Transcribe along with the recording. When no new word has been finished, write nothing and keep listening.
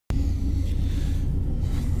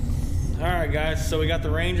All right, guys, so we got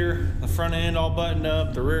the Ranger, the front end all buttoned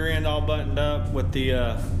up, the rear end all buttoned up with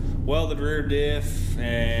the welded rear diff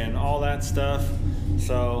and all that stuff.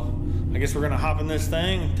 So I guess we're gonna hop in this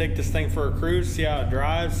thing, take this thing for a cruise, see how it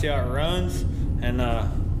drives, see how it runs, and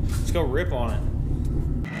let's go rip on it.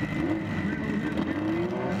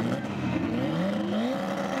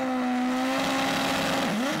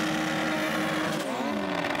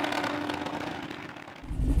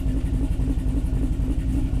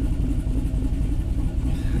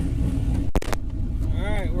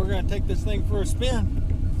 We're gonna take this thing for a spin,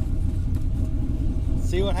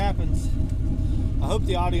 see what happens. I hope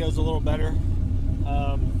the audio is a little better.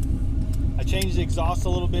 I changed the exhaust a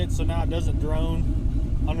little bit so now it doesn't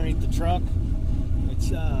drone underneath the truck.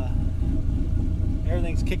 It's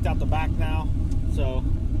everything's kicked out the back now, so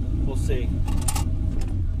we'll see.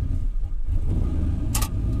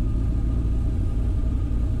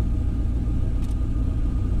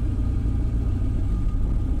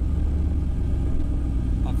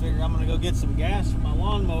 I'm gonna go get some gas for my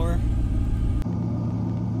lawnmower.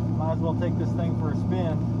 Might as well take this thing for a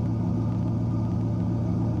spin.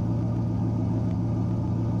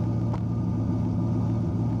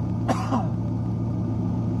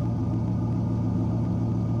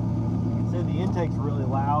 You can see the intake's really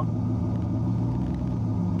loud.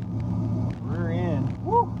 Rear end,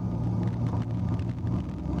 woo!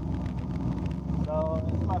 So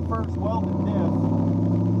it's my first welded diff.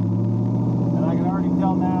 And I can already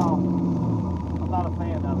tell now, I'm not a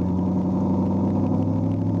fan of it.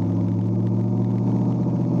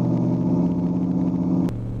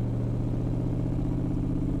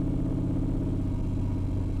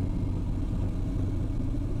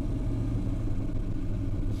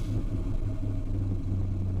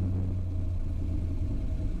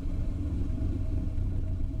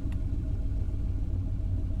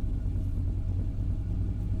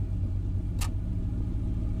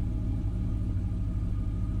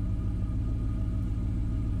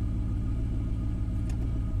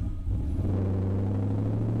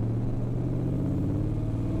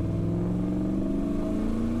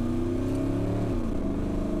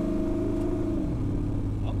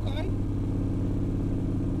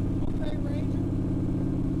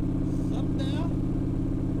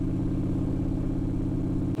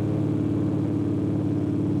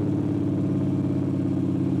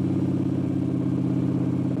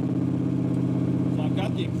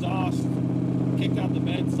 The exhaust kicked out the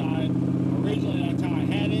bed side. Originally that's how I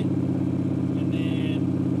had it, and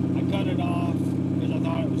then I cut it off because I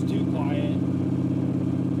thought it was too quiet,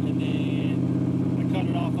 and then I cut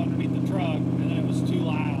it off underneath the truck, and then it was too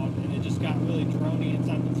loud, and it just got really drony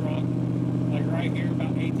inside the truck. Like right here,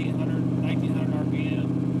 about 1800, 1900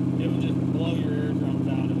 RPM, it would just blow your eardrums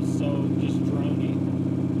out. It was so just drony.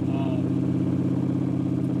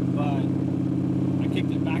 But I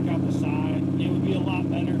kicked it back out the side. It would be a lot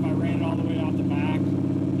better if I ran it all the way out the back,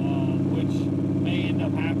 which may end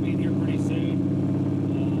up happening here pretty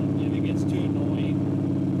soon if it gets too annoying.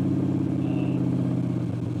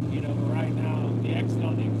 You know, but right now the exit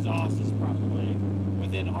on the exhaust is probably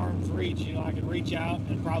within arm's reach. You know, I could reach out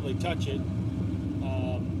and probably touch it,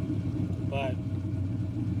 but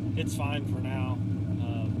it's fine for now.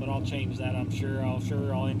 But I'll change that. I'm sure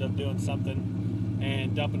I'll end up doing something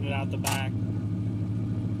and dumping it out the back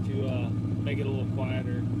to make it a little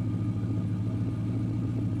quieter.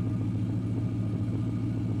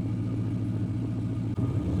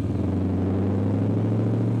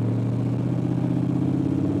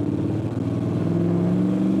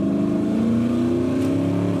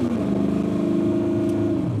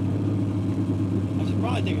 I should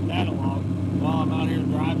probably take a data log while I'm out here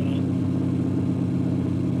driving it.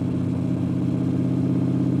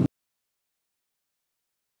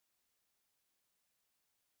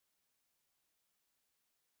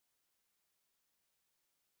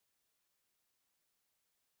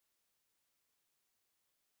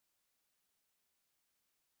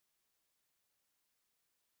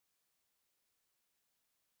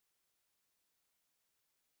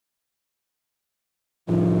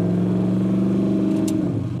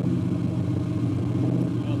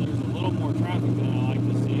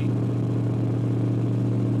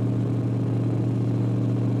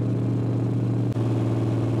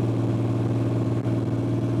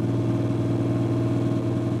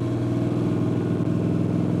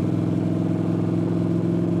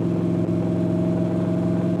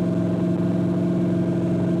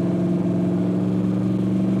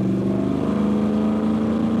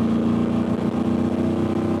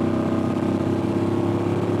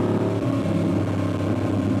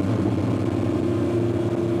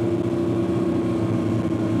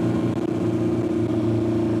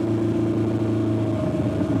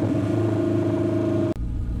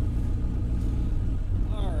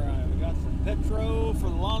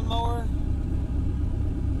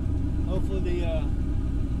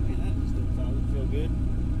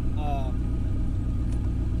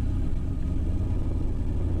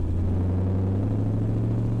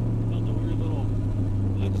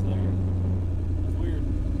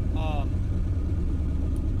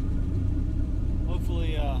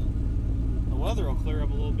 weather will clear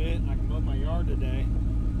up a little bit and I can mow my yard today.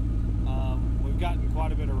 We've gotten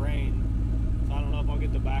quite a bit of rain, so I don't know if I'll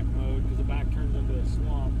get the back mowed because the back turns into a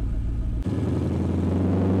swamp.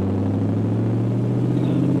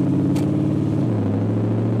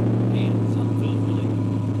 Man, something feels really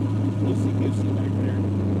loosey-goosey back there.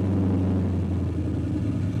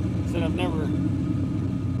 Said I've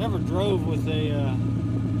never drove with a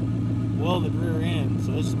welded rear end,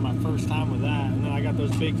 so this is my first time with that. And then I got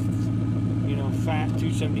those big, you know, fat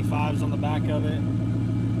 275s on the back of it.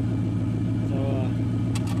 So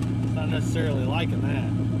not necessarily liking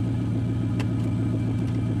that.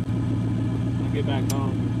 I'll get back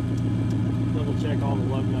home, double check all the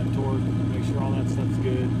lug nut torque, make sure all that stuff's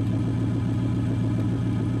good.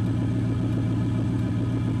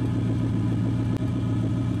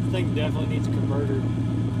 This thing definitely needs a converter.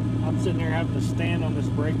 I'm sitting there having to stand on this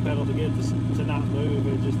brake pedal to get this to not move.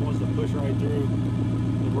 It just wants to push right through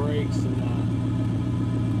the brakes and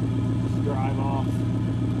just drive off.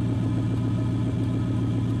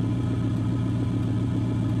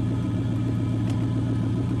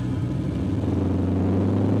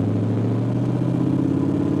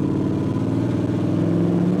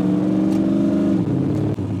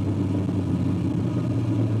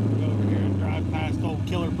 Go over here and drive past old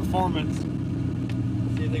Killer Performance.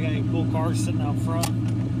 See if they got any cool cars sitting out front.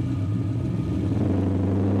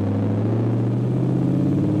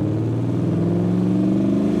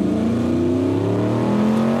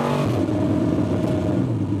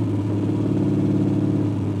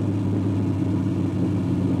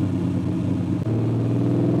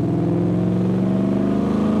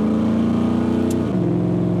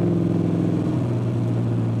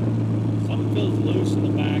 Something feels loose in the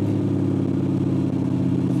back.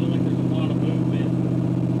 Feels like there's a lot of movement.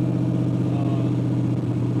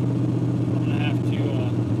 I'm gonna have to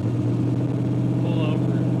pull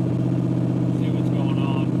over and see what's going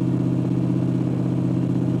on.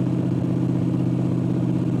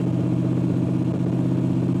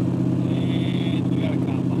 And we got a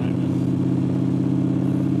cop behind us.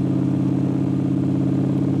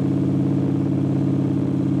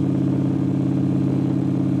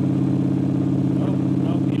 Oh,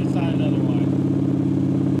 no, he decided otherwise.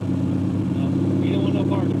 No, he don't want no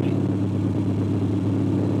part of me.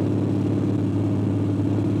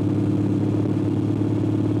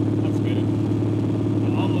 That's good. I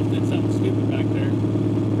almost did something stupid back there.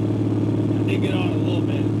 I did get on it a little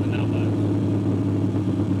bit, but not much.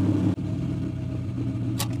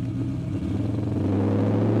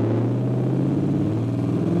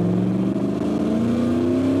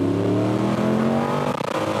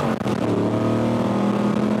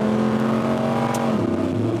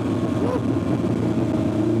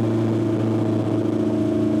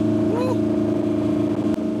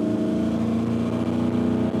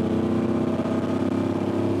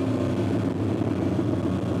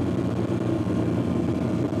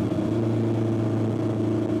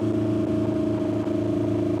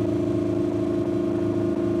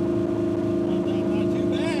 Not too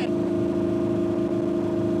bad.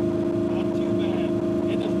 Not too bad.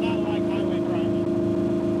 It does not like highway driving.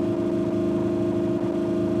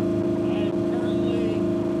 I am currently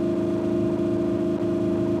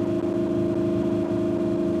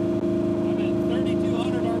I'm at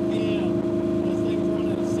 3,200 RPM. This thing's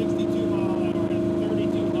running at 62 mile an hour at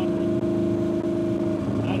 3,200.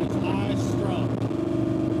 That is high strung.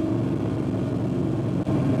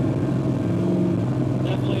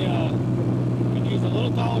 Definitely could use a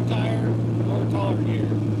little taller tire or a taller gear.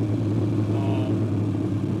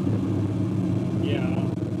 Yeah, I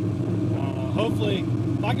don't know. Hopefully,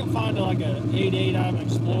 if I can find like a 8.8 out of an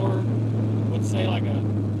Explorer with say like a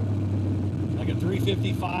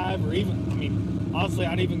 355 or even, I mean, honestly,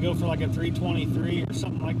 I'd even go for like a 323 or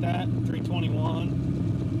something like that,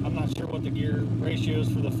 321. I'm not sure what the gear ratios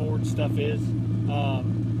for the Ford stuff is.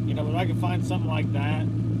 You know, but if I could find something like that,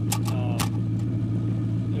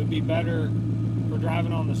 it would be better for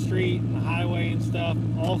driving on the street and the highway and stuff.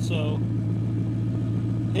 Also,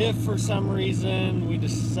 if for some reason we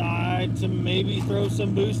decide to maybe throw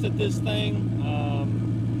some boost at this thing,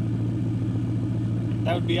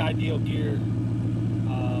 that would be ideal gear.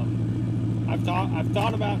 I've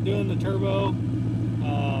thought about doing the turbo,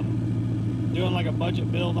 doing like a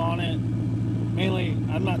budget build on it. Mainly,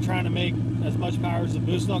 I'm not trying to make as much power as the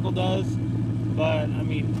boost knuckle does, but I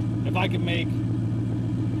mean, if I could make,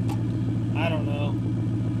 I don't know,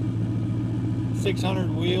 600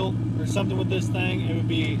 wheel or something with this thing, it'd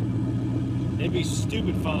be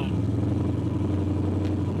stupid fun.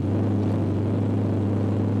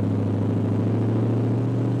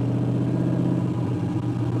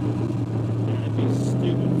 Yeah, it'd be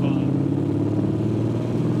stupid fun.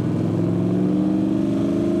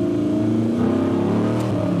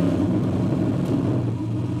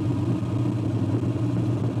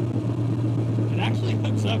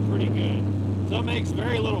 makes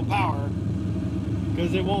very little power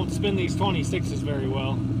because it won't spin these 26s very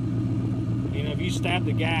well. You know, if you stab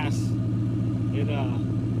the gas, it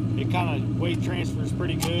kind of weight transfers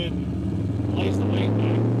pretty good and lays the weight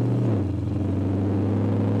back.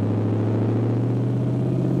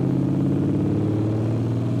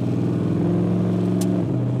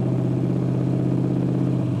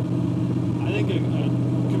 I think a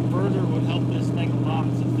converter would help this thing a lot,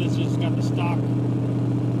 since this just got the stock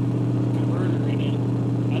converter in it.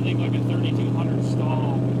 I think like a 3200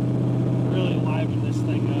 stall would really liven this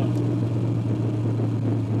thing up.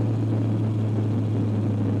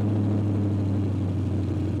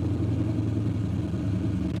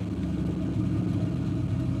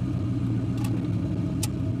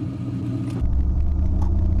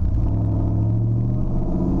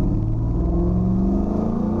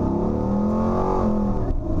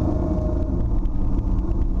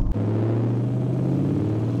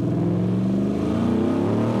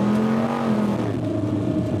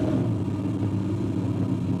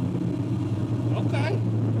 Okay.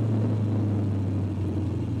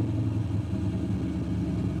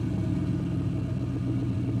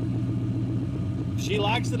 If she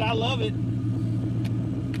likes it, I love it.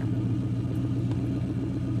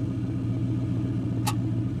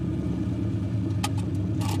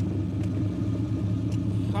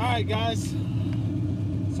 Alright guys,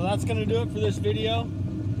 so that's going to do it for this video.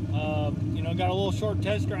 You know, got a little short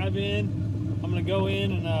test drive in. I'm going to go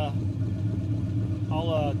in and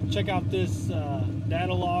I'll check out this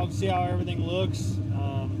data log, see how everything looks.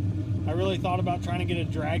 I really thought about trying to get a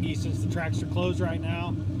draggy since the tracks are closed right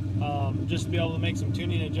now, just to be able to make some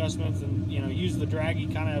tuning adjustments and, you know, use the draggy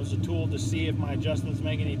kind of as a tool to see if my adjustments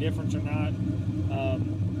make any difference or not.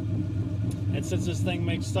 And since this thing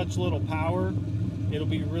makes such little power, it'll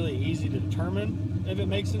be really easy to determine if it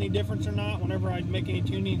makes any difference or not whenever I make any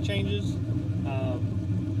tuning changes.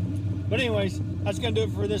 But anyways, that's going to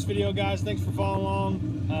do it for this video, guys. Thanks for following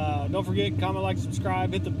along. Don't forget, comment, like,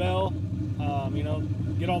 subscribe, hit the bell, you know,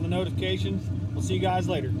 get all the notifications. We'll see you guys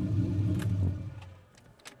later.